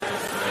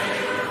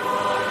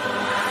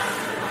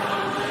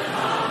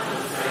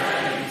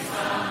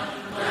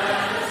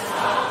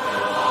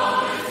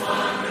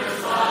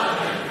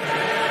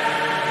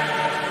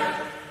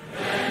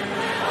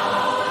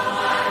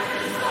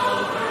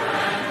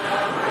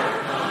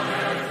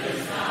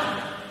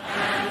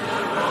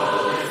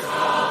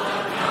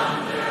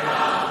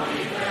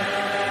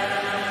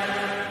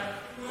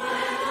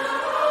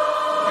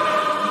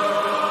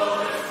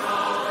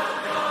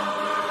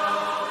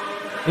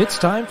It's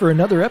time for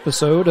another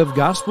episode of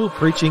Gospel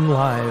Preaching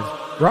Live,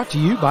 brought to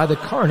you by the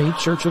Kearney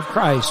Church of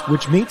Christ,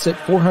 which meets at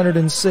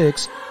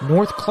 406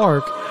 North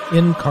Clark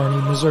in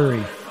Kearney,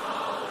 Missouri.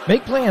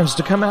 Make plans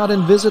to come out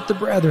and visit the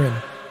brethren,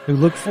 who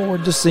look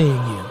forward to seeing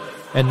you.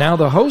 And now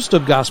the host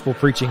of Gospel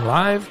Preaching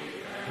Live,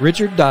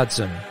 Richard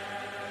Dodson.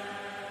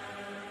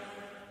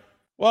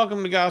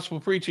 Welcome to Gospel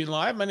Preaching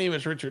Live. My name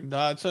is Richard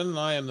Dodson, and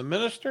I am the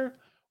minister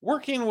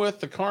working with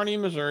the Kearney,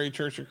 Missouri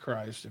Church of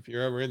Christ. If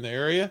you're ever in the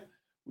area,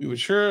 we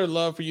would sure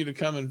love for you to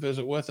come and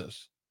visit with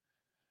us.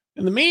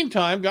 In the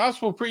meantime,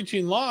 Gospel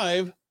Preaching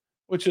Live,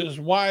 which is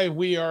why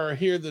we are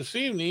here this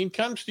evening,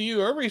 comes to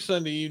you every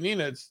Sunday evening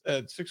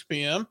at 6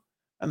 p.m.,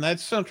 and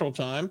that's Central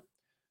Time.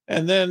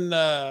 And then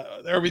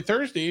every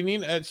Thursday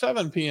evening at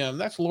 7 p.m.,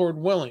 that's Lord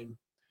willing.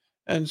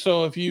 And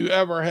so if you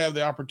ever have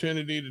the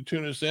opportunity to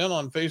tune us in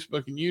on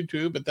Facebook and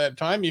YouTube at that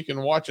time, you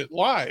can watch it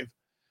live.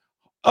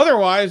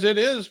 Otherwise, it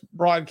is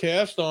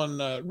broadcast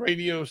on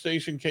radio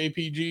station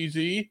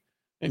KPGZ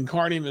in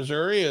Kearney,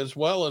 Missouri, as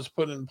well as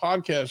put in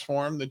podcast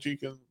form that you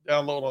can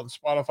download on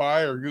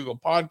Spotify or Google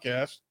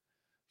Podcasts.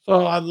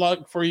 So I'd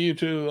like for you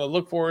to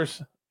look for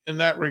us in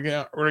that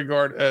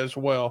regard as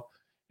well.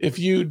 If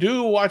you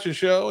do watch a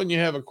show and you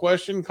have a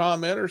question,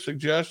 comment, or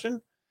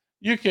suggestion,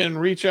 you can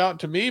reach out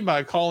to me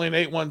by calling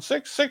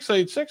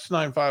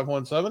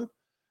 816-686-9517.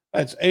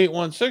 That's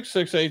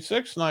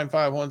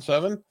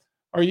 816-686-9517.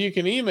 Or you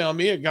can email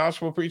me at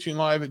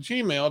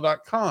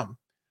gospelpreachinglive@gmail.com.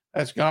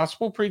 That's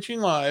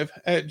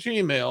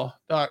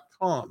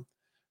gospelpreachinglive@gmail.com.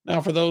 Now,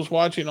 for those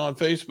watching on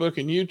Facebook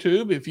and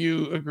YouTube, if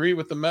you agree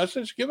with the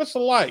message, give us a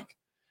like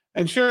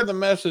and share the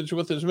message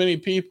with as many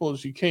people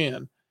as you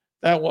can.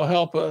 That will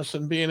help us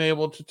in being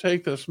able to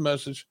take this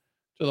message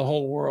to the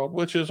whole world,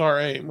 which is our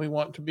aim. We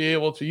want to be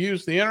able to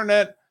use the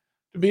internet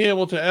to be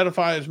able to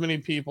edify as many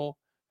people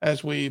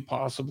as we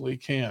possibly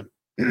can.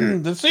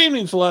 This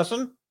evening's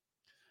lesson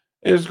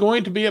is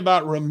going to be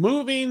about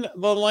removing the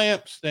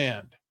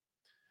lampstand.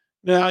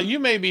 Now, you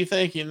may be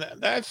thinking,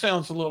 that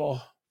sounds a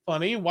little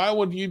funny. Why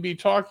would you be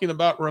talking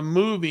about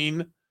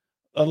removing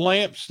a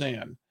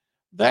lampstand?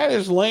 That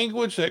is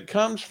language that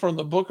comes from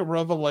the book of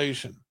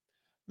Revelation.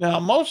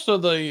 Now, most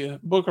of the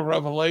book of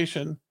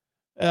Revelation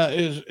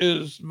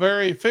is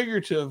very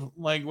figurative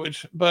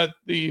language, but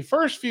the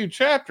first few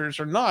chapters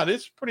are not.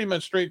 It's pretty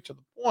much straight to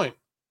the point.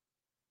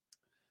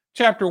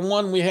 Chapter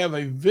 1, we have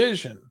a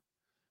vision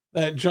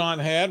that John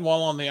had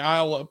while on the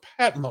Isle of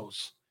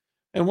Patmos.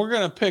 And we're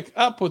going to pick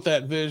up with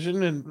that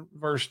vision in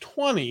verse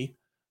 20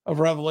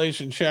 of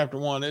Revelation chapter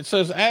 1. It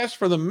says, "As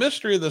for the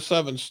mystery of the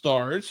 7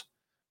 stars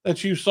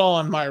that you saw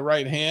in my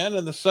right hand,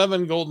 and the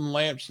 7 golden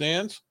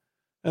lampstands,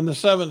 and the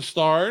 7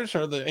 stars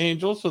are the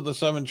angels of the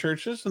 7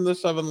 churches, and the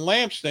 7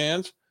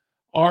 lampstands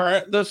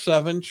are the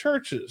 7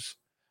 churches."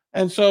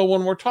 And so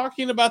when we're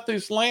talking about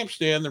this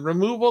lampstand, the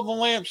removal of the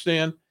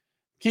lampstand,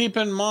 keep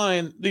in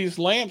mind these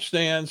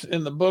lampstands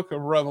in the book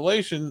of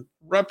Revelation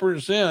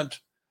represent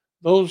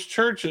those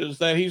churches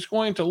that he's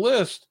going to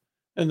list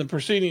in the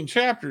preceding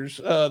chapters,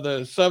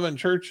 the 7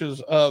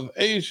 churches of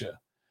Asia.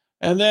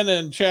 And then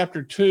in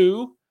chapter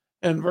 2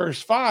 and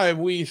verse 5,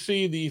 we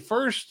see the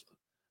first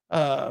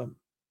of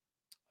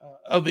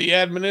the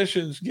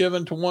admonitions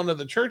given to one of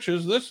the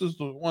churches. This is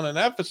the one in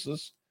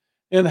Ephesus,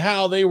 in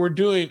how they were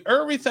doing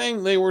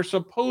everything they were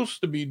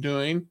supposed to be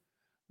doing,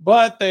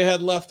 but they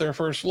had left their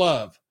first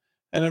love.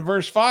 And in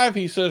verse 5,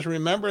 he says,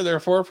 "Remember,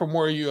 therefore, from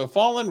where you have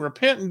fallen,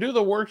 repent and do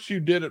the works you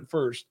did at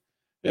first.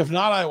 If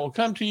not, I will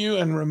come to you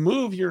and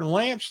remove your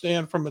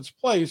lampstand from its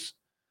place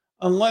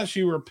unless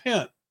you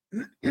repent."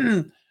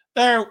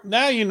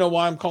 Now you know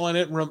why I'm calling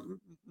it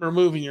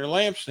removing your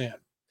lampstand.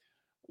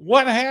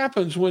 What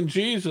happens when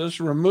Jesus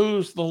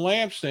removes the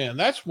lampstand?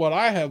 That's what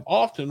I have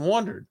often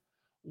wondered.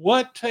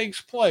 What takes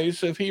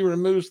place if he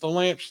removes the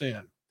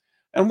lampstand?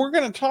 And we're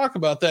going to talk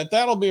about that.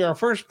 That'll be our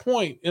first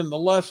point in the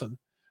lesson.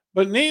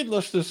 But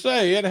needless to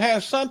say, it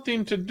has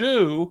something to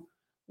do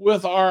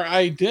with our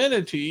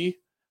identity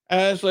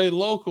as a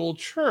local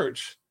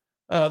church,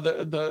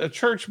 the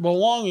church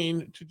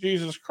belonging to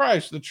Jesus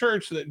Christ, the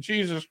church that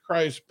Jesus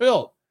Christ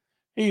built.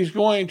 He's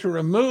going to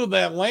remove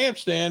that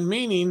lampstand,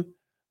 meaning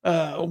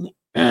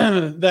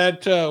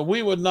that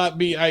we would not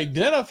be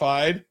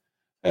identified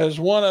as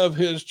one of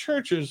his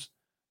churches,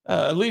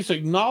 at least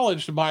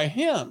acknowledged by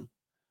him.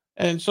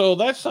 And so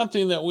that's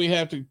something that we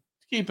have to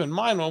keep in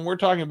mind when we're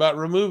talking about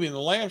removing the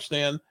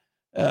lampstand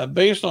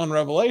based on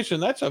Revelation.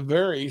 That's a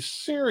very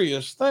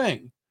serious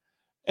thing.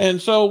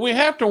 And so we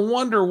have to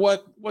wonder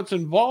what's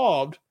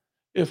involved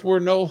if we're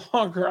no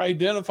longer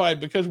identified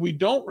because we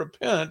don't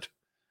repent.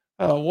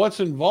 What's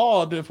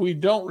involved if we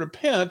don't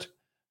repent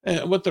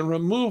with the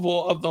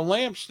removal of the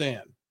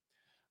lampstand?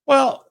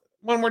 Well,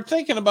 when we're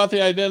thinking about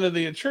the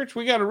identity of church,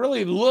 we got to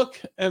really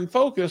look and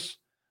focus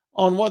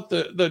on what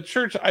the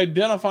church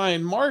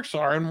identifying marks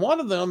are. And one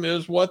of them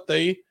is what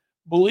they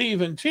believe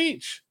and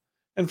teach.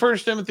 In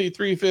 1 Timothy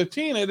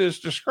 3:15, it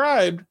is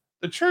described,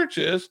 the church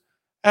is,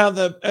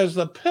 as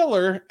the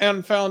pillar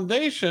and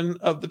foundation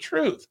of the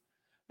truth.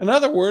 In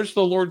other words,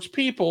 the Lord's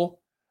people,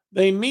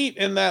 they meet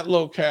in that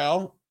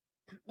locale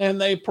and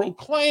they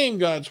proclaim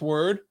God's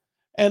word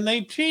and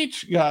they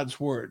teach God's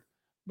word.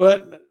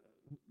 But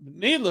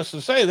needless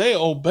to say, they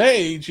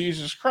obey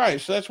Jesus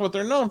Christ. That's what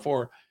they're known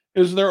for,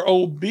 is their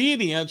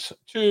obedience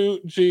to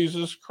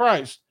Jesus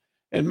Christ.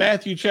 In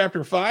Matthew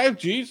chapter 5,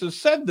 Jesus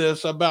said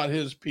this about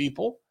his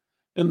people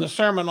in the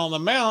Sermon on the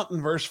Mount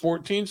in verse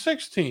 14,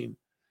 16,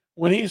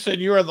 when he said,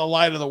 "You are the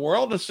light of the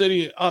world. A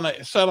city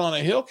set on a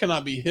hill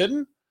cannot be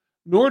hidden,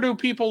 nor do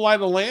people light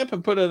a lamp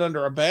and put it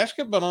under a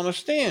basket, but on a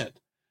stand.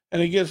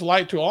 And it gives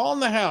light to all in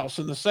the house.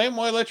 In the same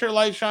way, let your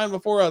light shine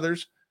before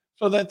others,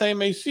 so that they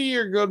may see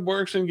your good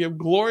works and give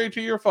glory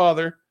to your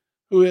Father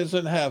who is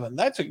in heaven."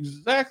 That's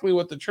exactly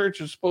what the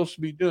church is supposed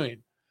to be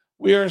doing.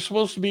 We are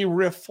supposed to be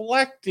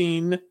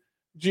reflecting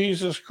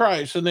Jesus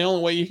Christ. And the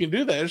only way you can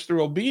do that is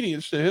through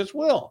obedience to his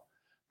will.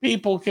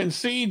 People can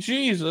see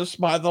Jesus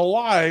by the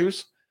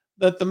lives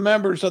that the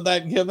members of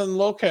that given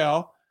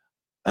locale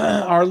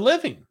are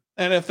living.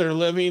 And if they're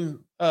living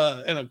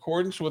in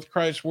accordance with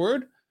Christ's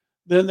word,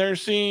 then they're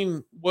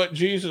seeing what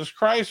Jesus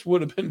Christ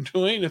would have been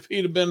doing if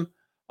he'd have been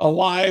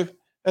alive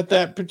at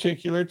that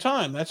particular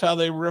time. That's how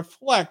they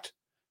reflect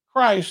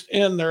Christ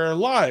in their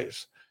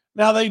lives.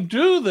 Now, they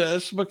do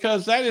this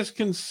because that is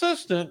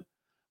consistent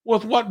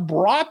with what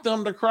brought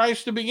them to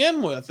Christ to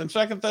begin with. In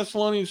 2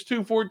 Thessalonians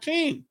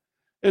 2:14,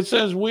 it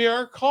says, "We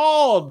are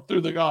called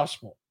through the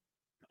gospel."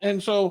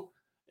 And so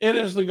it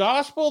is the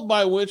gospel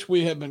by which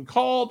we have been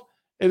called.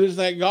 It is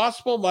that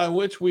gospel by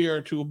which we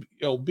are to be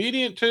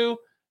obedient to.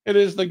 It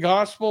is the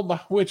gospel by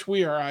which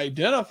we are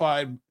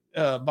identified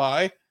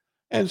by.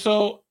 And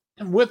so,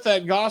 with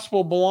that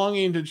gospel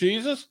belonging to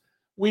Jesus,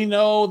 we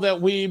know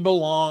that we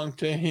belong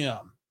to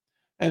him.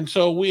 And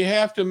so, we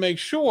have to make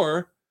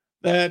sure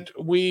that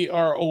we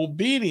are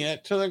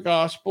obedient to the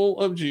gospel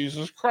of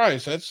Jesus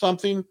Christ. That's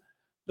something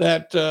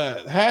that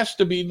has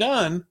to be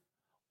done,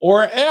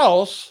 or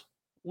else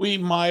we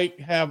might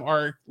have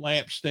our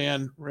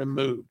lampstand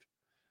removed.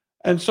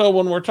 And so,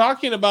 when we're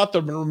talking about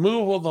the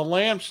removal of the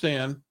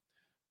lampstand,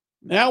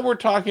 now we're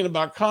talking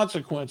about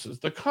consequences,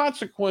 the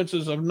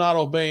consequences of not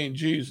obeying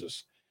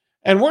Jesus.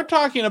 And we're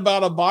talking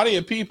about a body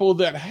of people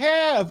that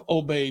have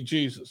obeyed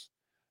Jesus,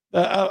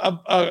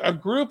 a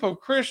group of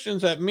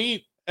Christians that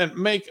meet and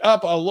make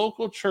up a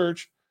local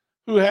church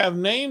who have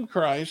named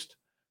Christ,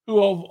 who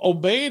have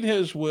obeyed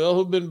his will,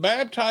 who've been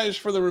baptized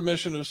for the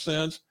remission of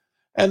sins,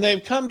 and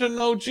they've come to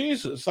know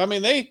Jesus. I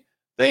mean,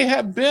 they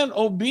have been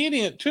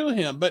obedient to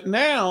him, but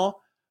now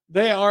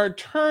they are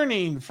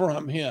turning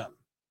from him.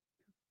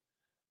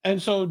 And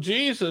so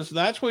Jesus,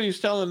 that's what he's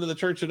telling to the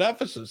church at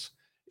Ephesus.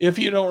 If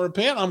you don't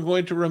repent, I'm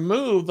going to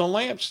remove the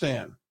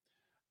lampstand.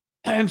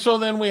 And so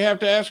then we have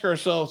to ask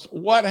ourselves,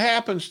 what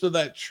happens to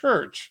that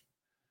church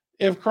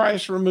if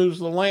Christ removes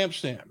the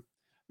lampstand?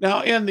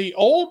 Now, in the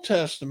Old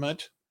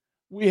Testament,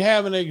 we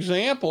have an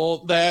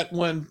example that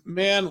when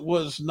man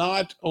was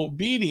not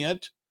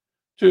obedient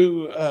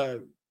to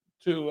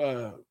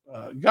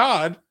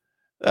God,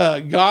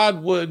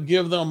 God would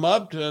give them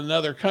up to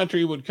another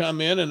country, would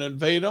come in and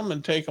invade them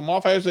and take them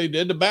off, as they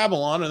did to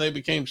Babylon, and they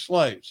became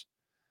slaves.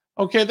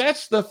 Okay,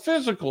 that's the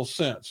physical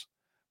sense.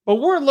 But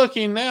we're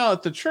looking now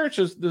at the church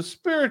as the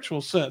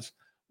spiritual sense.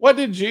 What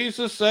did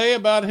Jesus say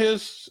about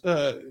his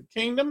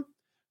kingdom?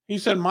 He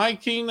said, "My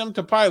kingdom,"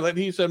 to Pilate,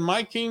 he said,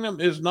 "My kingdom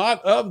is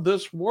not of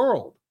this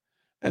world."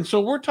 And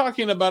so we're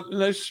talking about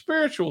in a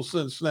spiritual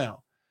sense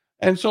now.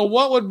 And so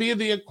what would be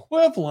the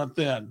equivalent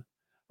then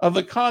of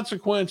the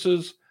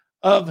consequences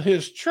of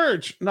his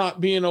church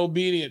not being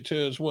obedient to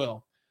his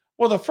will?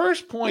 Well, the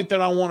first point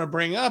that I want to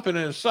bring up, and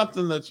it is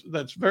something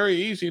that's very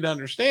easy to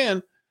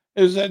understand,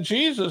 is that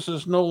Jesus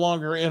is no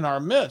longer in our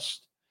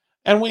midst.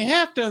 And we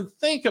have to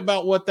think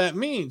about what that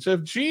means.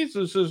 If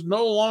Jesus is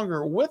no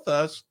longer with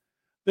us,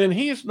 then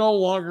he's no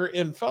longer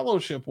in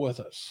fellowship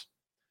with us.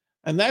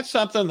 And that's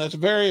something that's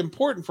very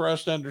important for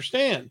us to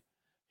understand.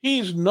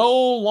 He's no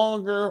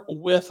longer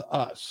with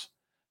us.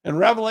 In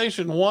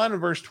Revelation 1,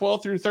 verse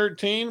 12 through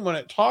 13, when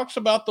it talks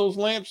about those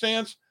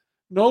lampstands,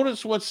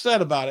 notice what's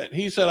said about it.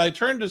 He said, "I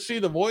turned to see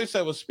the voice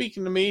that was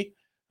speaking to me,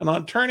 and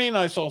on turning,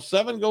 I saw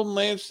 7 golden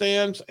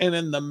lampstands, and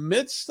in the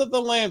midst of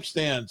the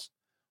lampstands,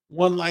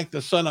 one like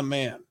the Son of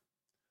Man."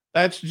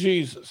 That's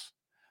Jesus.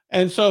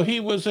 And so he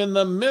was in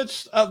the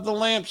midst of the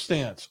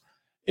lampstands.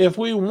 If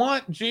we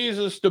want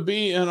Jesus to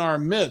be in our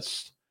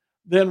midst,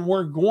 then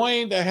we're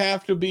going to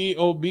have to be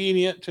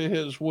obedient to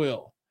his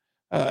will.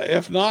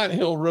 If not,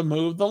 he'll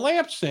remove the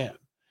lampstand.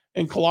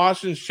 In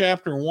Colossians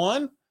chapter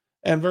 1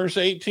 and verse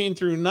 18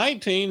 through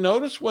 19,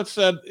 notice what's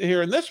said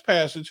here in this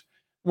passage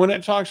when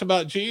it talks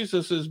about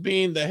Jesus as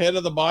being the head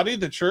of the body,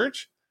 the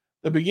church,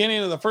 the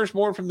beginning of the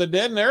firstborn from the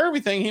dead, and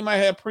everything he might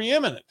have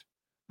preeminent,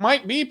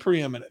 might be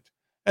preeminent.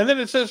 And then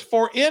it says,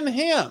 "For in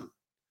him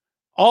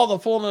all the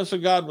fullness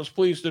of God was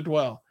pleased to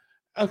dwell."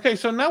 Okay,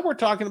 so now we're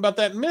talking about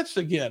that midst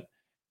again.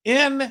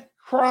 In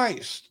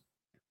Christ,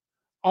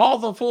 all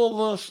the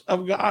fullness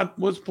of God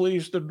was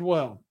pleased to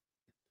dwell.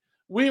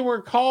 We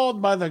were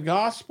called by the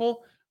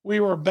gospel.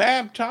 We were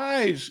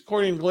baptized,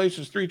 according to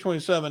Galatians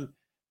 3:27,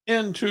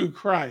 into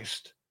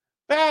Christ.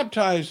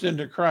 Baptized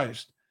into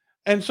Christ.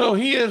 And so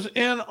he is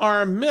in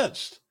our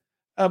midst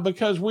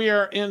because we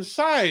are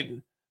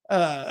inside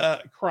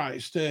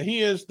Christ.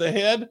 He is the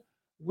head,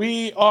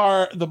 we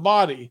are the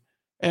body.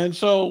 And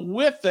so,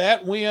 with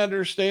that, we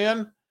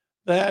understand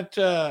that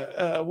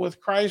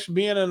with Christ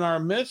being in our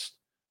midst,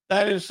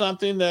 that is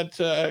something that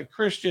a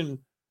Christian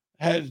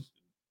has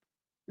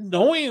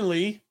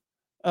knowingly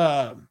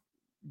uh,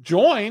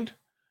 joined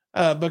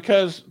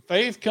because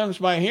faith comes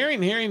by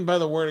hearing, hearing by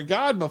the word of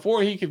God.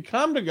 Before he could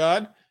come to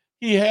God,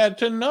 he had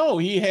to know,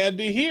 he had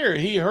to hear,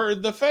 he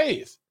heard the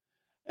faith,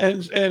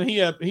 and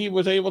he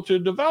was able to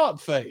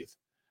develop faith.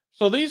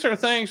 So these are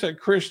things that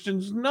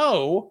Christians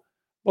know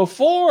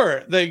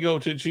before they go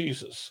to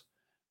Jesus.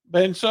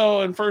 And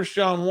so in First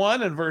John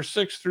 1 and verse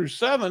 6 through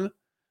 7,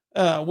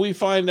 we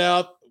find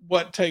out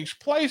what takes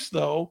place,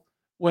 though,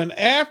 when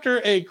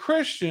after a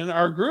Christian,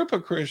 our group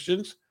of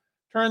Christians,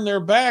 turn their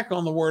back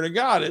on the word of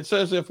God. It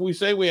says, if we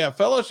say we have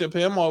fellowship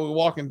with him while we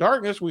walk in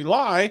darkness, we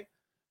lie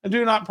and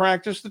do not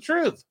practice the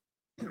truth.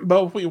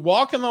 But if we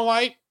walk in the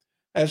light,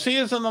 as he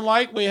is in the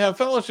light, we have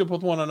fellowship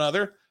with one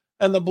another,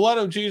 and the blood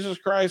of Jesus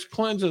Christ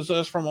cleanses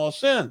us from all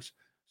sins.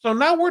 So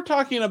now we're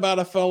talking about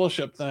a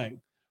fellowship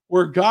thing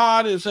where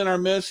God is in our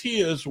midst.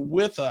 He is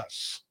with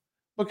us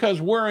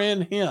because we're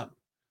in him.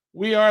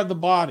 We are the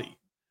body.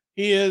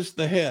 He is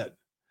the head.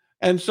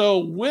 And so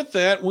with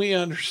that, we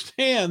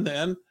understand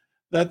then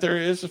that there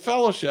is a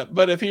fellowship.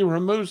 But if he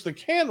removes the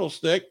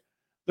candlestick,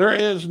 there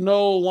is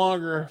no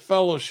longer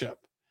fellowship.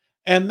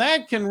 And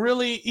that can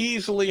really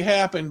easily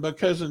happen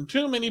because in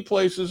too many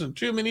places and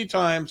too many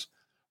times,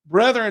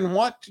 brethren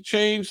want to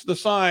change the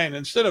sign.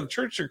 Instead of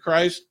Church of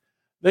Christ,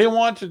 they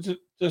want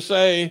to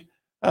say,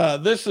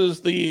 this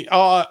is the,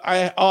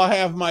 I'll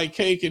have my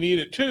cake and eat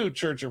it too,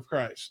 Church of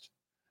Christ.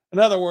 In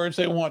other words,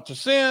 they want to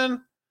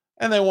sin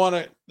and they want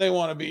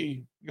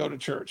to go to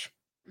church.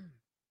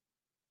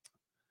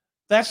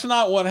 That's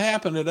not what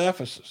happened at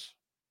Ephesus.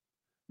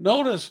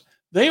 Notice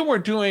they were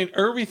doing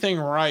everything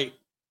right.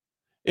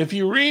 If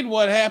you read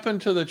what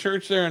happened to the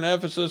church there in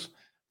Ephesus,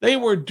 they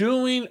were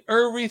doing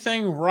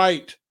everything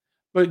right.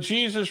 But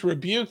Jesus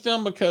rebuked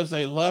them because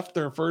they left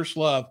their first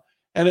love.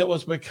 And it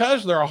was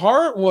because their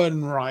heart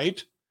wasn't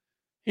right,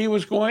 he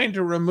was going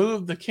to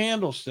remove the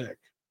candlestick.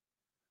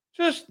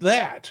 Just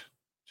that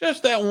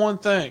one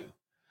thing.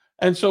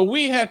 And so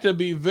we have to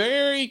be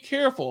very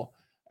careful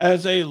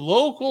as a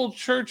local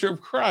church of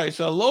Christ,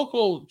 a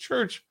local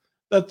church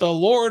that the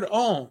Lord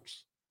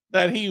owns,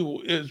 that he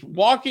is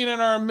walking in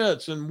our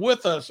midst and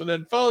with us and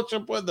in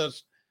fellowship with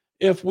us.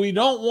 If we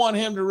don't want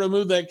him to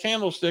remove that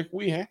candlestick,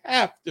 we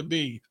have to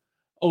be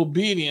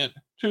obedient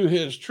to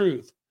his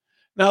truth.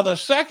 Now, the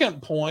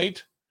second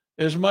point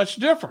is much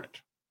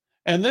different.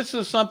 And this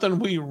is something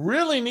we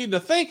really need to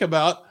think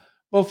about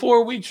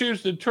before we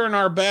choose to turn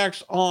our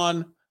backs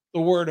on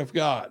the word of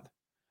God.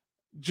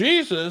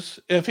 Jesus,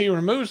 if he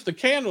removes the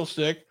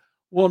candlestick,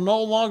 will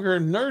no longer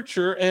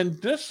nurture and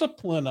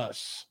discipline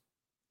us.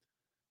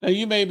 Now,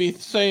 you may be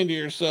saying to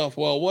yourself,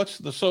 well, what's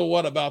the so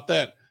what about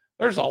that?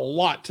 There's a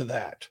lot to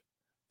that.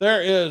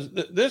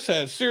 This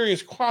has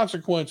serious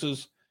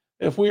consequences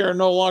if we are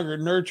no longer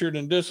nurtured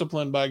and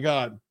disciplined by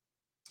God.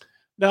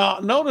 Now,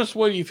 notice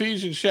what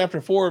Ephesians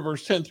chapter 4,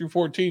 verse 10 through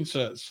 14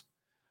 says.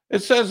 It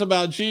says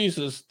about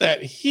Jesus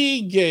that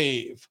he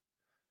gave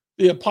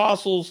the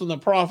apostles and the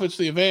prophets,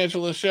 the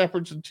evangelists,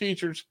 shepherds, and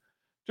teachers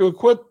to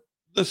equip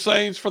the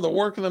saints for the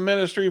work of the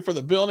ministry, for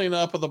the building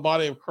up of the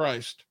body of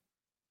Christ,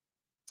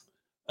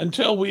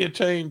 until we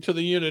attain to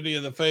the unity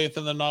of the faith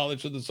and the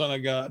knowledge of the Son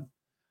of God.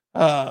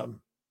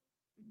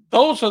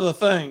 Those are the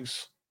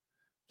things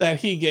that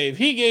he gave.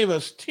 He gave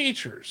us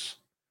teachers.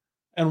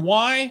 And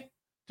why?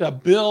 To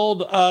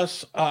build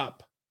us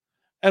up.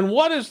 And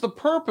what is the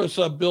purpose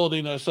of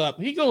building us up?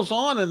 He goes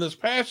on in this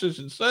passage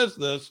and says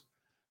this.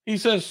 He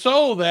says,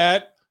 so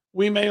that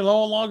we may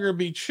no longer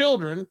be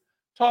children,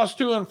 tossed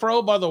to and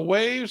fro by the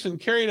waves and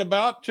carried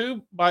about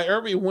too by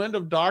every wind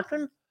of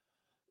doctrine,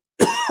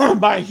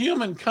 by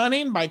human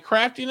cunning, by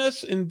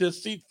craftiness and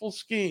deceitful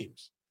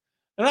schemes.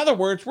 In other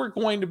words, we're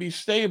going to be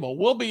stable.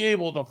 We'll be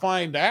able to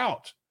find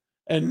out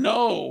and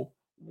know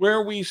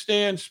where we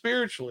stand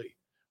spiritually.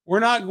 We're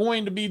not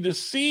going to be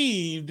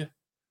deceived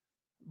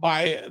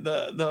by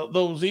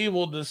those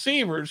evil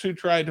deceivers who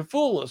tried to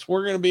fool us.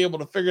 We're going to be able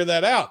to figure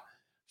that out.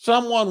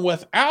 Someone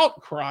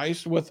without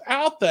Christ,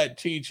 without that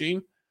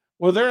teaching,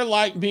 well, they're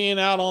like being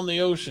out on the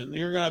ocean.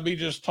 You're going to be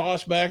just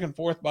tossed back and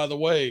forth by the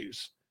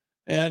waves,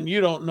 and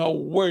you don't know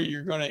where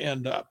you're going to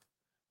end up.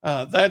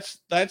 That's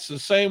the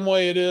same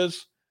way it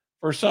is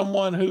for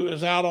someone who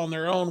is out on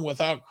their own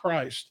without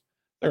Christ.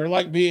 They're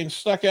like being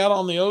stuck out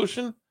on the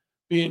ocean,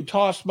 being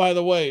tossed by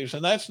the waves,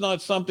 and that's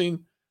not something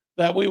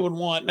that we would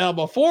want. Now,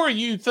 before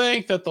you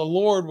think that the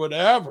Lord would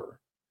ever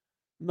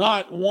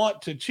not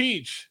want to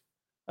teach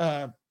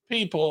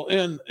people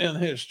in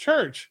his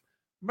church,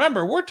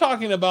 remember, we're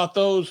talking about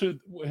those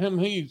whom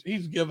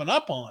he's given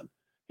up on.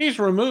 He's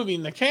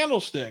removing the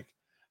candlestick.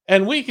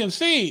 And we can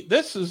see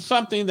this is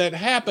something that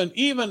happened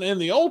even in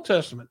the Old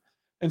Testament.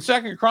 In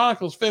 2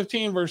 Chronicles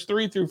 15, verse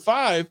 3 through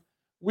 5,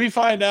 we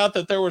find out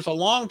that there was a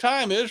long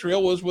time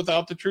Israel was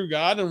without the true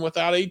God and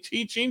without a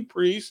teaching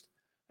priest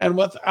and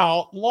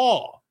without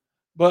law.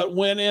 But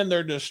when in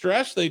their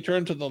distress they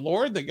turned to the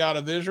Lord, the God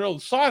of Israel,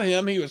 and sought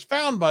him, he was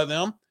found by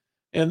them.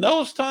 In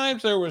those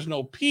times there was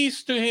no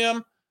peace to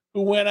him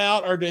who went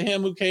out or to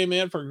him who came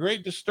in, for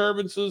great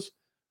disturbances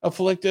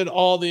afflicted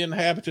all the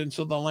inhabitants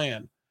of the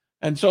land.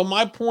 And so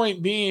my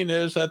point being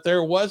is that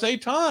there was a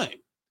time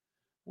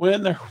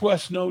when there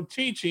was no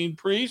teaching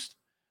priest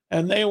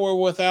and they were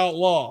without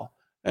law.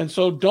 And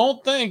so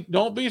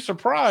don't be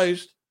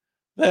surprised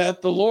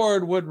that the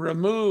Lord would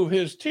remove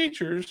his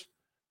teachers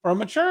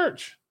from a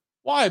church.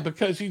 Why?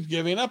 Because he's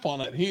giving up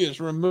on it. He is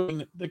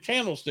removing the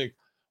candlestick.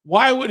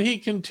 Why would he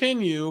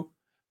continue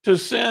to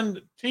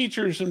send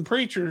teachers and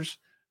preachers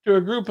to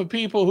a group of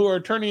people who are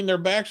turning their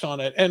backs on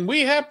it? And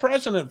we have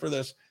precedent for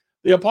this.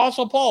 The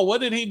Apostle Paul,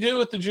 what did he do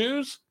with the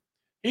Jews?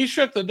 He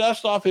shook the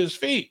dust off his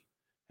feet.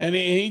 And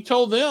he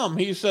told them,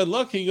 he said,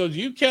 look, he goes,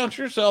 you count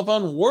yourself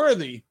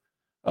unworthy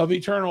of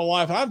eternal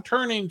life. I'm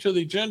turning to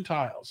the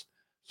Gentiles.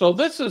 So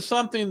this is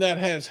something that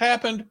has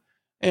happened.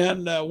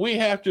 And we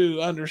have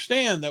to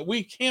understand that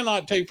we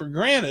cannot take for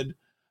granted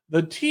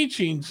the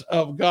teachings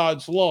of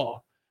God's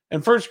law.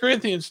 In 1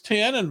 Corinthians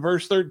 10 and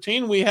verse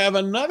 13, we have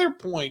another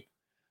point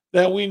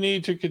that we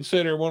need to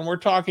consider when we're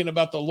talking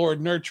about the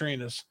Lord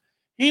nurturing us.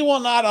 He will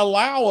not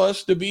allow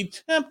us to be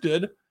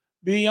tempted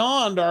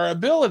beyond our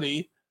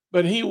ability,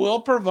 but he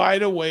will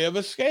provide a way of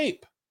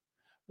escape.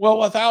 Well,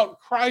 without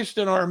Christ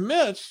in our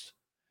midst,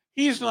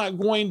 he's not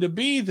going to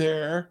be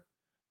there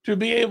to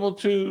be able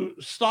to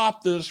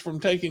stop this from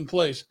taking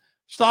place,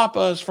 stop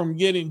us from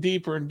getting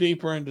deeper and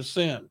deeper into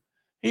sin.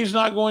 He's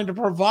not going to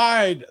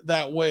provide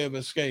that way of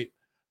escape.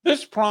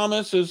 This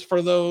promise is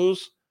for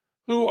those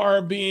who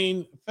are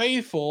being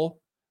faithful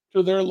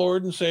to their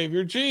Lord and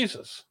Savior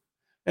Jesus.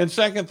 In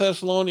 2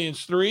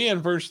 Thessalonians 3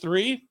 and verse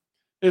 3,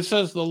 it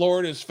says the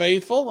Lord is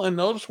faithful, and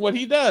notice what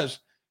he does.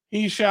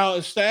 He shall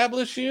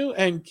establish you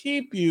and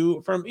keep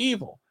you from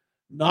evil.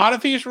 Not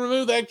if he's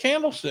removed that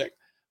candlestick.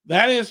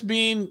 That is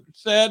being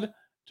said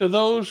to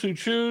those who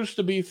choose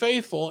to be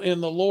faithful in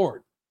the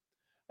Lord.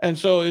 And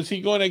so is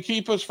he going to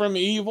keep us from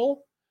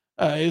evil?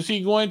 Is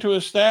he going to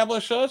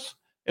establish us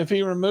if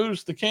he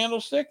removes the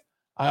candlestick?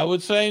 I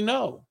would say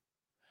no.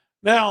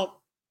 Now,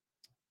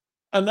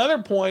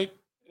 another point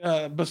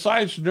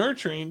besides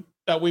nurturing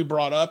that we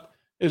brought up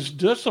is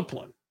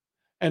discipline.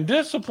 And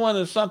discipline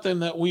is something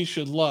that we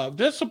should love.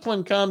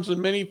 Discipline comes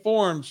in many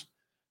forms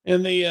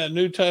in the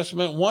New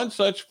Testament. One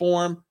such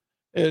form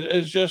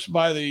is just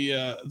by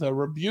the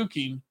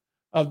rebuking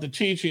of the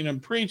teaching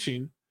and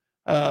preaching.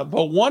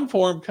 But one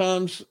form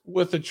comes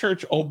with the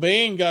church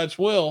obeying God's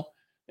will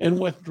and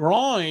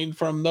withdrawing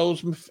from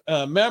those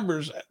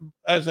members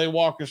as they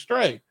walk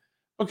astray.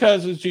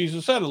 Because as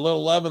Jesus said, a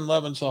little leaven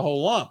leavens the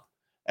whole lump.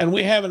 And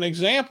we have an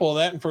example of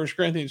that in 1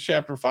 Corinthians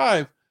chapter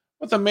 5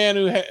 with a man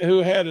who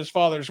had his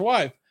father's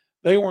wife.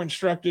 They were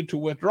instructed to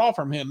withdraw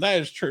from him. That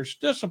is church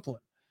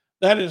discipline.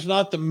 That is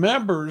not the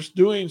members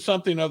doing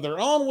something of their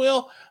own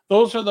will.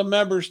 Those are the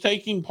members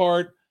taking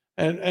part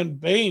and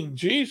obeying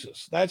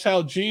Jesus. That's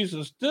how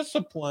Jesus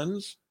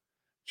disciplines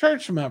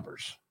church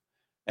members.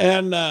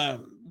 And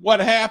what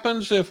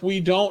happens if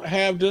we don't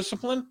have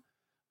discipline?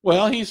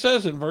 Well, he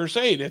says in verse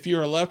 8, if you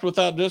are left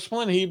without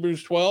discipline,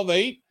 Hebrews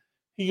 12:8,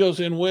 he goes,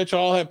 in which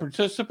all have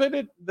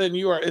participated, then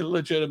you are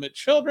illegitimate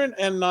children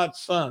and not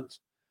sons.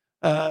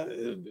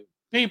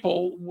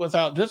 People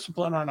without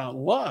discipline are not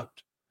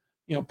loved.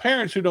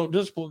 Parents who don't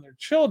discipline their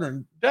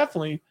children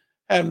definitely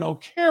have no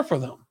care for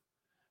them.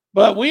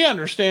 But we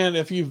understand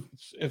if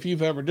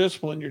you've ever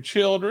disciplined your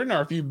children,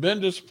 or if you've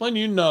been disciplined,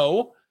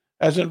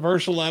 as in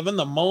verse 11,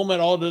 the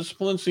moment all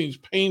discipline seems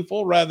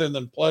painful rather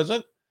than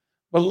pleasant,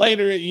 but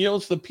later it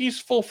yields the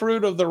peaceful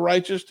fruit of the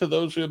righteous to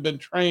those who have been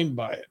trained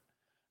by it.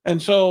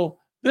 And so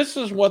this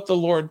is what the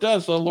Lord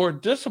does. The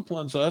Lord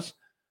disciplines us,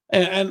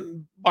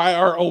 and by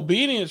our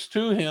obedience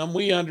to him,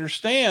 we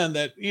understand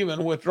that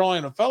even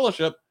withdrawing a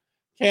fellowship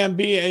can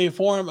be a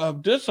form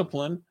of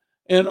discipline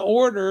in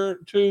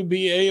order to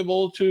be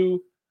able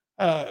to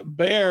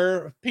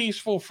bear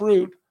peaceful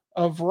fruit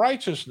of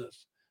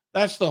righteousness.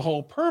 That's the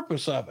whole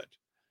purpose of it.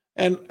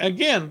 And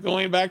again,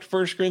 going back to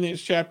 1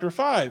 Corinthians chapter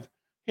 5,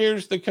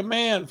 here's the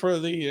command for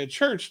the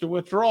church to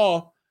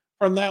withdraw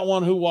from that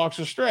one who walks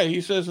astray.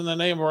 He says, in the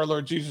name of our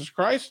Lord Jesus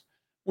Christ,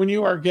 when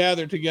you are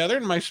gathered together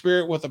in my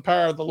spirit with the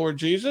power of the Lord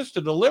Jesus,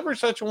 to deliver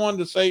such a one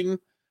to Satan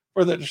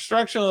for the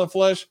destruction of the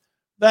flesh,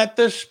 that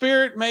the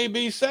spirit may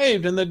be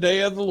saved in the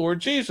day of the Lord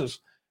Jesus.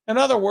 In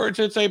other words,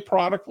 it's a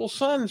prodigal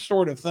son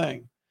sort of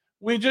thing.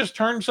 We just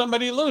turn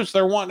somebody loose.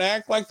 They're wanting to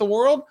act like the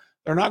world.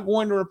 They're not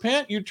going to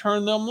repent. You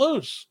turn them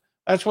loose.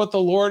 That's what the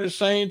Lord is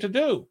saying to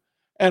do.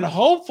 And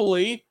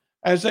hopefully,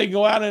 as they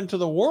go out into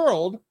the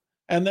world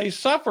and they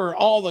suffer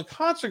all the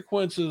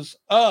consequences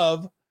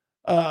of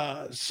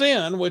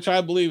sin, which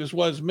I believe is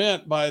what is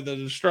meant by the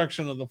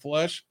destruction of the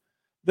flesh,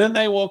 then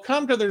they will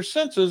come to their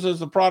senses as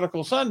the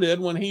prodigal son did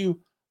when he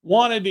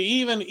wanted to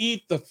even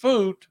eat the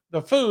food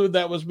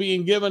that was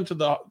being given to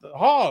the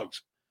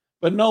hogs.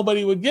 but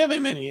nobody would give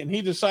him any. And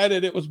he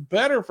decided it was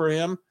better for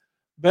him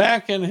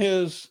back in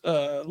his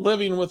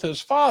living with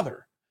his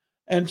father.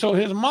 And so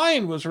his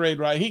mind was made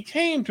right. He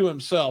came to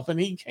himself and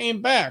he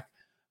came back.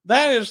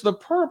 That is the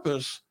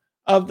purpose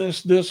of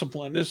this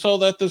discipline, is so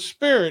that the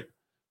spirit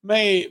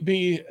may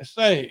be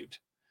saved.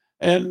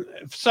 And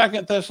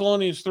 2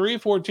 Thessalonians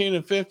 3:14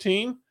 and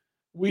 15,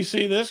 we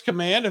see this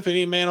command: if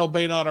any man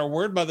obey not our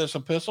word by this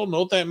epistle,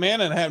 note that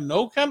man and have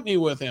no company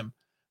with him,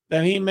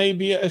 that he may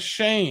be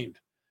ashamed.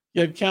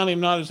 Yet count him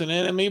not as an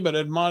enemy, but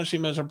admonish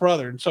him as a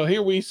brother. And so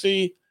here we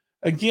see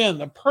again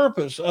the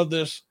purpose of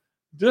this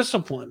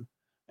discipline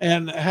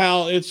and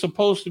how it's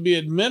supposed to be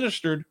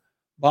administered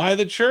by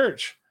the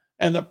church.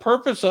 And the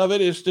purpose of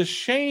it is to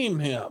shame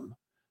him,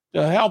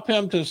 to help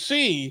him to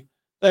see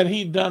that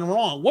he'd done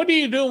wrong. What do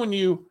you do when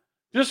you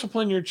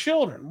discipline your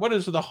children? What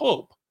is the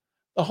hope?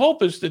 The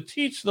hope is to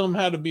teach them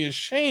how to be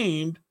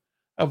ashamed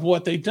of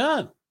what they've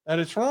done, that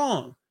it's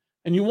wrong.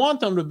 And you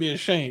want them to be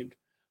ashamed.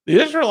 The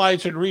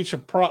Israelites had reached a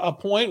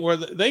point where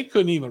they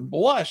couldn't even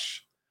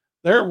blush.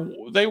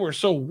 They were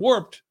so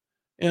warped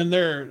in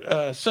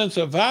their sense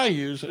of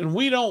values, and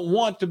we don't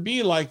want to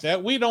be like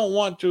that. We don't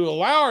want to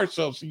allow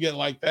ourselves to get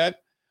like that.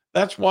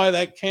 That's why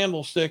that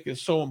candlestick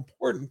is so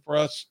important for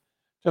us,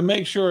 to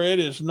make sure it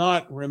is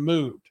not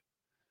removed.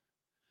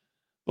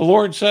 The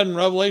Lord said in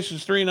Revelation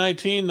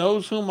 3:19,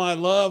 those whom I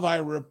love, I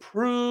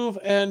reprove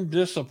and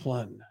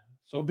discipline.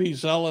 So be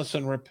zealous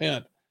and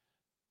repent.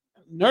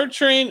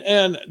 Nurturing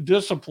and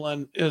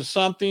discipline is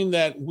something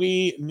that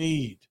we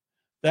need,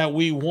 that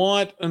we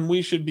want, and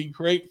we should be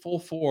grateful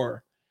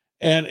for.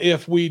 And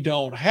if we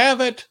don't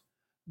have it,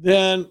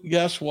 then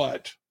guess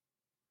what?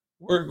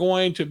 We're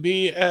going to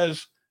be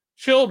as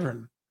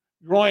children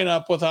growing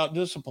up without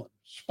discipline,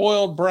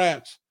 spoiled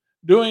brats,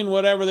 doing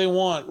whatever they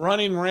want,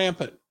 running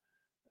rampant.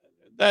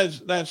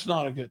 That's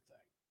not a good thing.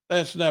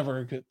 That's never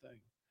a good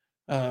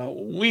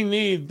thing. We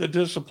need the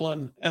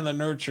discipline and the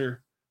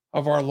nurture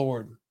of our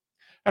Lord.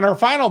 And our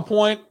final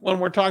point when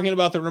we're talking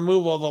about the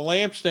removal of the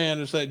lampstand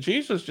is that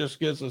Jesus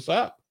just gives us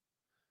up.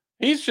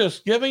 He's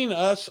just giving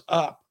us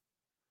up.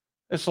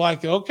 It's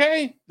like,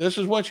 okay, this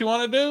is what you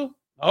want to do?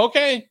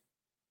 Okay,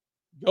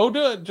 go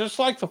do it. Just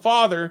like the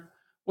father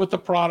with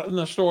in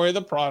the story of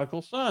the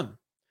prodigal son.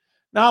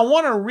 Now, I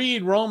want to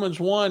read Romans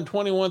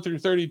 1:21 through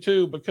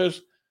 32,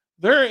 because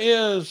there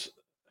is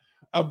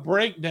a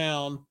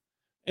breakdown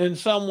in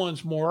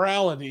someone's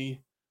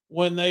morality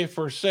when they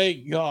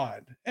forsake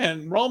God.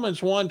 And Romans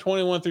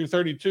 1:21 through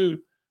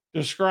 32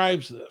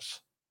 describes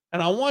this.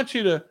 And I want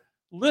you to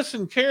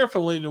listen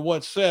carefully to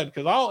what's said,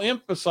 because I'll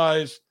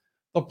emphasize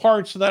the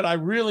parts that I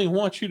really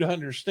want you to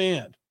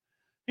understand.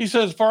 He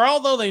says, for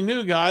although they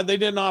knew God, they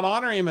did not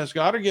honor him as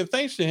God or give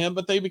thanks to him,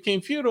 but they became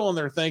futile in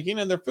their thinking,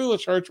 and their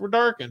foolish hearts were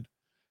darkened.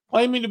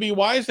 Claiming to be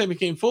wise, they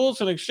became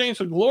fools and exchanged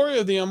the glory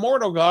of the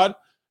immortal God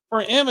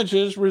for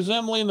images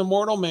resembling the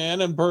mortal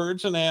man and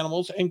birds and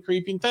animals and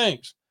creeping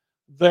things.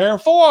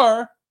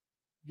 Therefore,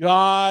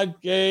 God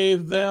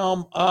gave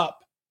them up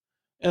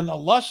in the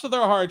lust of their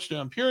hearts to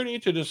impurity,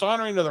 to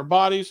dishonoring of their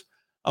bodies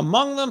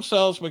among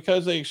themselves,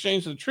 because they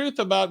exchanged the truth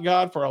about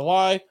God for a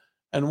lie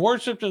and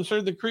worshiped and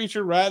served the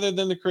creature rather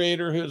than the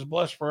Creator, who is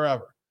blessed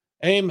forever.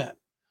 Amen.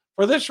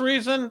 For this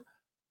reason,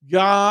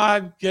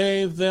 God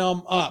gave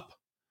them up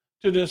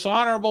to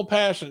dishonorable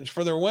passions.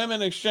 For their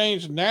women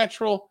exchanged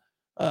natural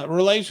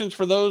relations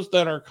for those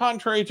that are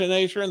contrary to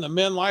nature, and the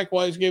men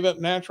likewise gave up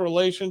natural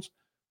relations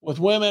with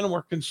women, and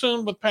were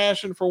consumed with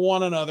passion for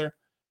one another,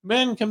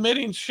 men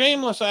committing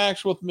shameless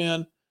acts with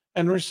men,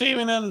 and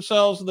receiving in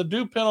themselves the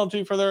due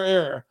penalty for their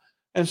error.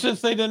 And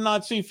since they did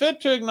not see fit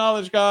to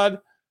acknowledge God,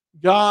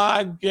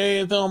 God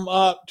gave them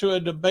up to a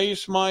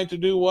debased mind to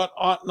do what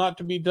ought not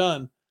to be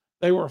done.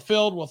 They were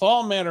filled with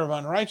all manner of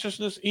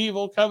unrighteousness,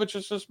 evil,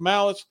 covetousness,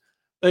 malice.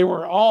 They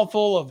were all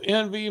full of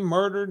envy,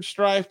 murder,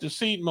 strife,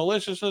 deceit,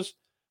 maliciousness.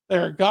 They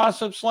are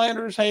gossips,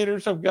 slanderers,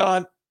 haters of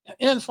God,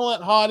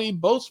 insolent, haughty,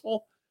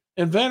 boastful,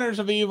 inventors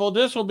of evil,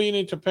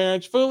 disobedient to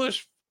parents,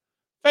 foolish,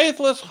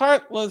 faithless,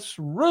 heartless,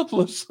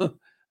 ruthless.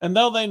 And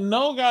though they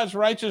know God's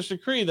righteous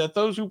decree that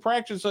those who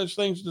practice such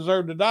things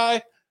deserve to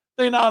die,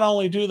 they not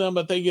only do them,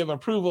 but they give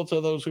approval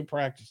to those who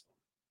practice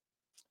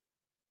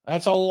them.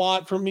 That's a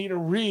lot for me to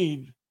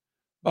read,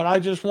 but I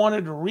just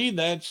wanted to read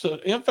that to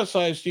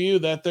emphasize to you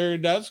that there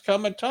does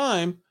come a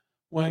time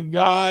when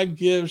God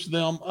gives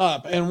them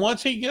up. And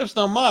once he gives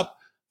them up,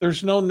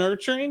 there's no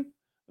nurturing,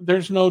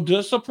 there's no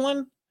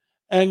discipline,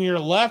 and you're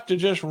left to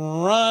just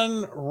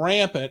run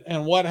rampant.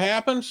 And what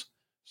happens?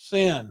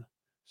 Sin.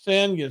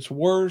 Sin gets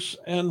worse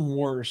and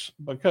worse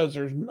because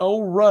there's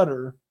no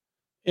rudder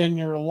in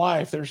your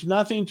life. There's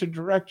nothing to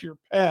direct your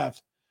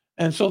path.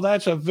 And so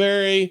that's a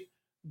very,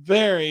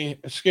 very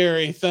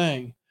scary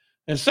thing.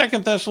 In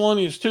 2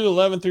 Thessalonians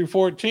 2:11 through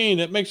 14,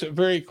 it makes it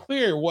very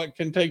clear what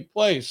can take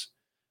place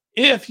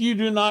if you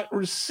do not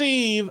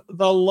receive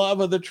the love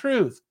of the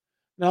truth.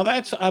 Now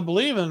that's, I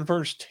believe, in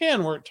verse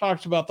 10, where it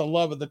talks about the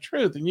love of the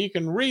truth. And you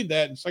can read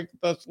that in 2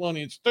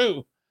 Thessalonians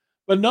 2.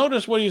 But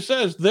notice what he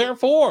says,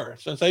 therefore,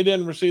 since they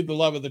didn't receive the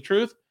love of the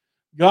truth,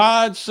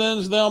 God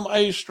sends them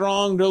a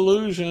strong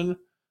delusion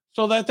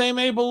so that they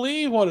may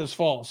believe what is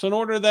false, in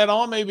order that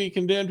all may be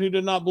condemned who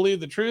did not believe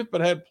the truth,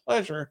 but had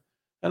pleasure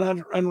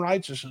in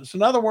unrighteousness.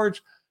 In other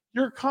words,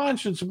 your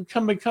conscience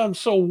can become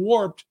so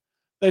warped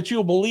that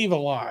you'll believe a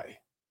lie,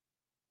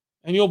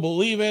 and you'll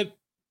believe it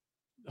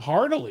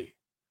heartily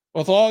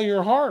with all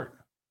your heart.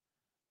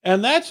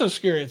 And that's a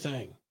scary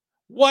thing.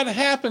 What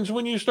happens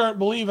when you start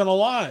believing a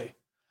lie?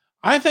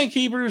 I think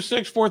Hebrews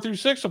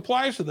 6:4-6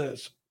 applies to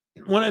this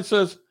when it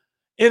says,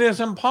 it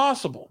is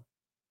impossible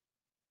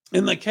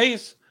in the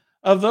case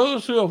of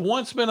those who have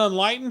once been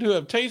enlightened, who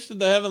have tasted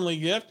the heavenly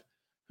gift,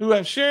 who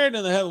have shared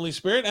in the heavenly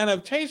spirit, and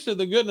have tasted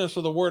the goodness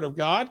of the word of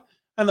God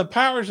and the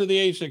powers of the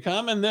age to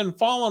come, and then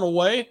fallen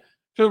away,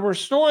 to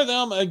restore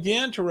them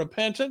again to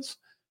repentance,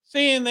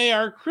 seeing they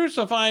are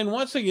crucifying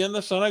once again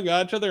the Son of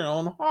God to their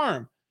own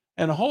harm,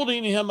 and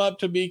holding him up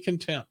to be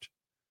contempt.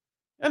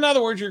 In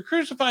other words, you're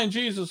crucifying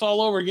Jesus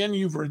all over again.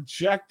 You've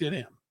rejected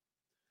him.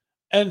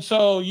 And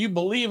so you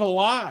believe a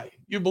lie.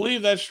 You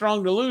believe that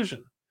strong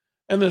delusion.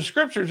 And the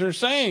scriptures are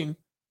saying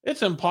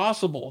it's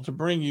impossible to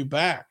bring you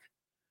back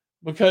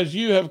because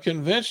you have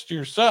convinced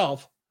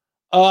yourself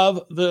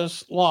of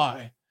this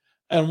lie.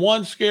 And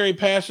one scary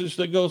passage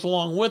that goes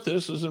along with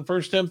this is in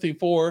 1 Timothy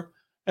 4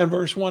 and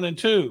verse 1 and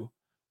 2,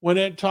 when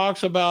it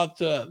talks about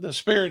the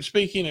Spirit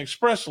speaking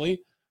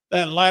expressly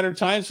that in latter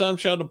times some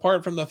shall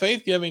depart from the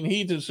faith, giving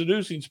heed to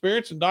seducing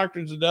spirits and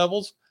doctrines of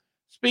devils,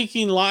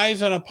 speaking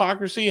lies and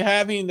hypocrisy,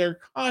 having their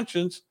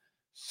conscience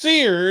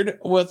seared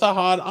with a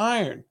hot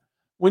iron.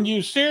 When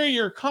you sear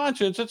your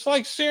conscience, it's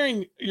like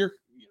searing your,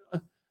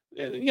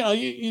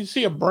 you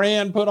see a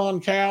brand put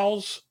on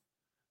cows,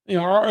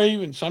 or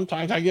even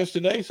sometimes, I guess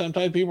today,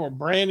 sometimes people are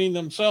branding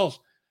themselves.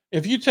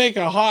 If you take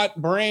a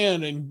hot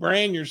brand and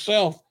brand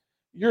yourself,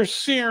 you're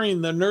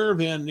searing the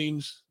nerve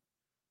endings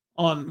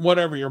on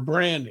whatever you're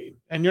branding.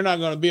 And you're not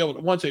going to be able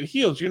to, once it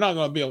heals, you're not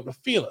going to be able to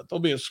feel it. There'll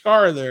be a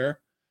scar there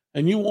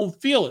and you won't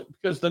feel it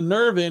because the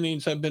nerve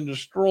endings have been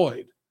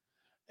destroyed.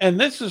 And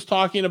this is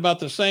talking about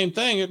the same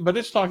thing, but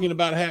it's talking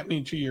about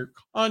happening to your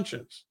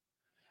conscience.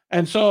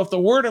 And so if the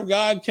word of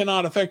God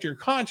cannot affect your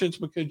conscience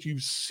because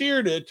you've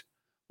seared it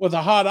with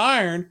a hot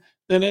iron,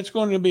 then it's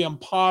going to be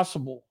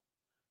impossible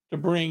to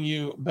bring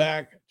you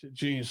back to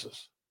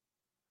Jesus.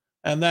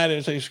 And that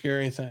is a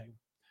scary thing.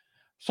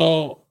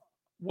 So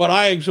what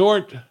I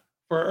exhort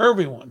for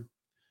everyone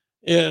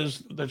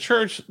is the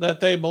church that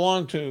they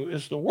belong to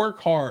is to work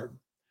hard,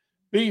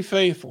 be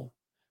faithful,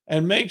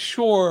 and make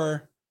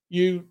sure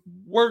you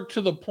work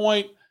to the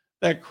point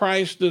that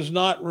Christ does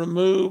not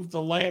remove the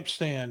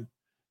lampstand.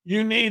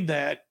 You need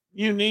that.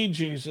 You need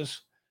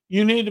Jesus.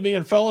 You need to be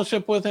in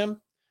fellowship with him.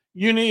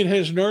 You need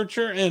his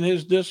nurture and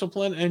his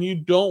discipline, and you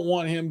don't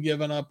want him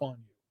giving up on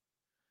you.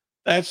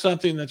 That's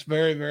something that's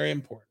very, very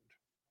important.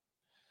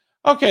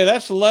 Okay,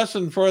 that's the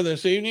lesson for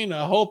this evening.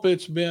 I hope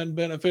it's been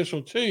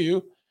beneficial to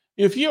you.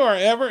 If you are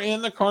ever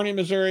in the Kearney,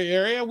 Missouri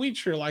area, we'd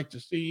sure like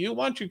to see you.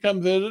 Why don't you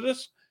come visit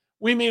us?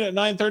 We meet at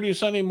 9:30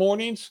 Sunday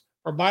mornings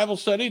for Bible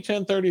study,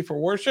 10:30 for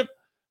worship,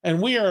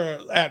 and we are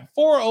at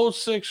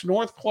 406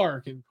 North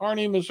Clark in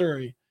Kearney,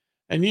 Missouri.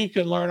 And you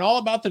can learn all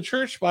about the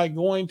church by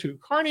going to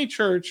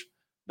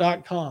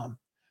kearneychurch.com.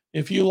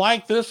 If you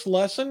like this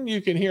lesson,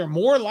 you can hear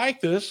more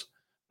like this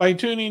by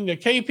tuning to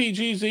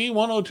KPGZ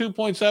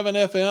 102.7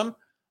 FM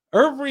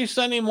every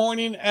Sunday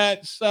morning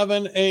at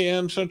 7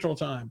 a.m. Central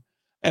Time.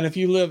 And if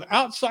you live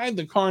outside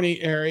the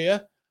Kearney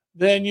area,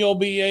 then you'll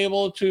be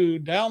able to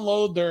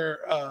download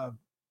their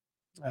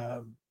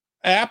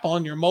app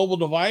on your mobile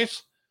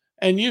device,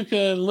 and you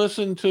can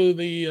listen to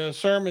the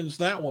sermons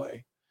that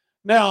way.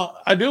 Now,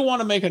 I do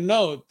want to make a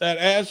note that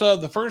as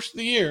of the first of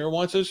the year,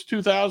 once it's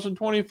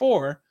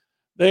 2024,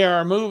 they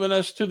are moving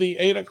us to the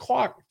 8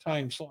 o'clock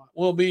time slot.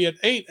 We'll be at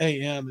 8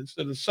 a.m.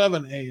 instead of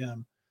 7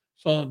 a.m.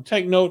 So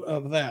take note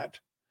of that.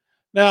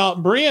 Now,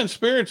 Berean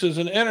Spirits is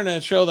an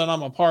internet show that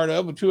I'm a part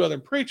of with two other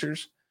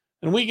preachers,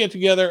 and we get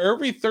together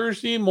every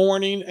Thursday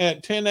morning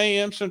at 10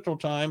 a.m. Central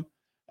Time,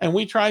 and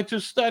we try to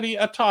study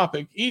a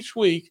topic each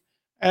week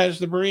as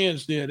the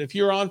Bereans did. If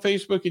you're on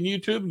Facebook and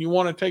YouTube and you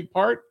want to take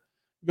part,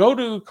 go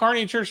to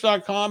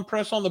kearneychurch.com,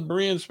 press on the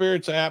Berean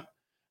Spirits app,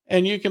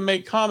 and you can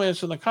make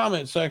comments in the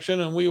comment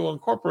section, and we will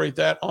incorporate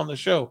that on the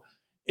show.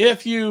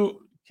 If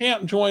you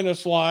can't join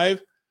us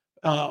live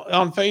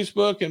on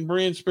Facebook and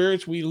Berean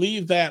Spirits, we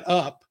leave that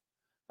up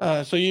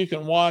so you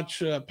can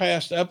watch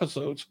past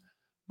episodes.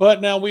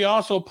 But now we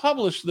also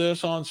publish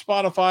this on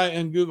Spotify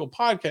and Google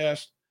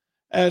Podcasts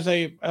as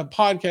a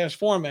podcast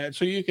format,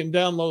 so you can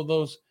download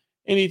those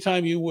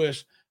anytime you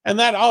wish. And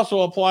that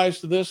also applies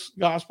to this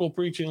Gospel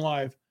Preaching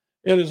Live.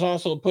 It is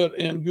also put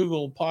in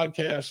Google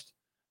Podcast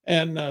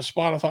and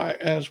Spotify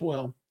as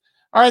well.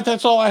 All right,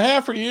 that's all I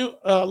have for you.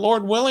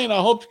 Lord willing,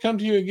 I hope to come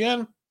to you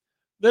again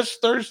this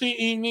Thursday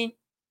evening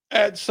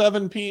at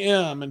 7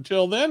 p.m.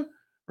 Until then,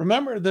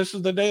 remember, this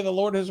is the day the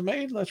Lord has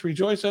made. Let's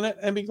rejoice in it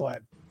and be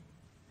glad.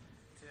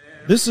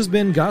 This has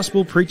been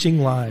Gospel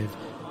Preaching Live.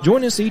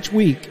 Join us each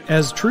week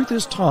as truth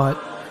is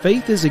taught,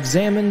 faith is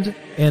examined,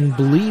 and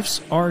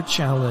beliefs are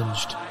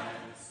challenged.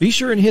 Be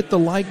sure and hit the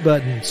like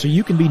button so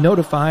you can be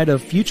notified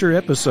of future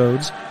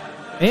episodes.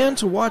 And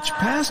to watch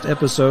past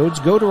episodes,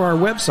 go to our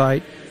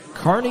website,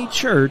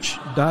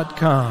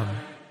 kearneychurch.com.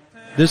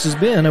 This has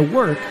been a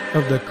work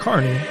of the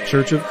Kearney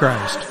Church of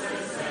Christ.